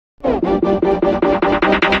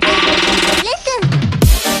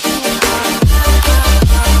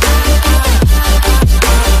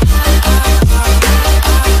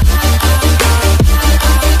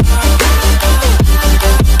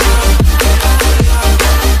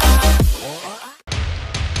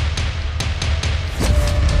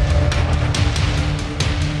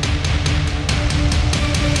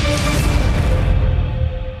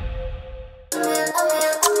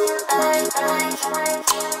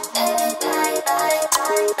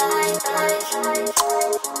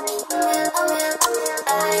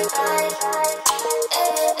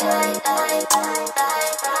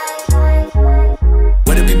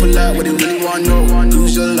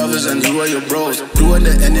your bros. Who are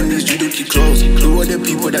the enemies you do keep close? Who are the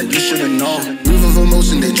people that you shouldn't know? Moving from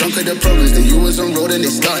motion, they drunk at the problems. They always on road and they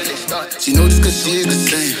stuck. She knows just cause she is the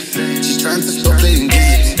same. She's trying to stop playing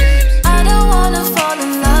games. I don't wanna fall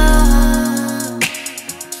in love,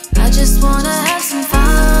 I just wanna have some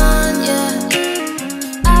fun, yeah.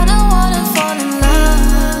 I don't wanna fall in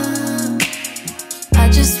love, I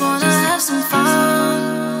just wanna have some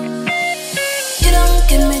fun. You don't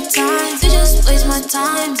give me time, you just waste my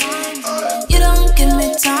time. You don't give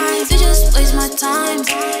me time, you just waste my time.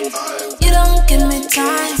 You don't give me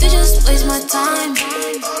time, you just waste my time.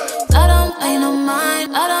 I don't pay no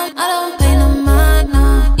mind, I don't pay no mind,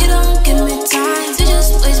 no. You don't give me time, you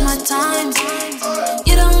just waste my time.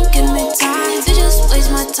 You don't give me time, you just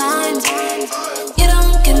waste my time. You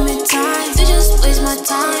don't give me time, you just waste my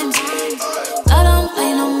time. I don't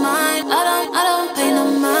pay no mind, I don't pay no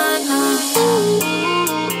mind, no.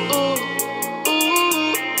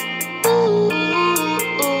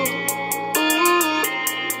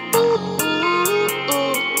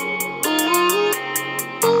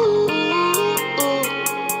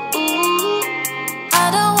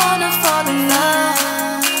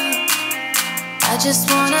 I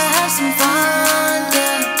just wanna have some fun,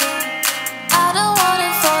 yeah. I don't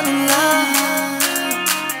wanna fall in love,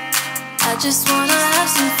 I just wanna have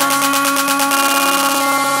some fun.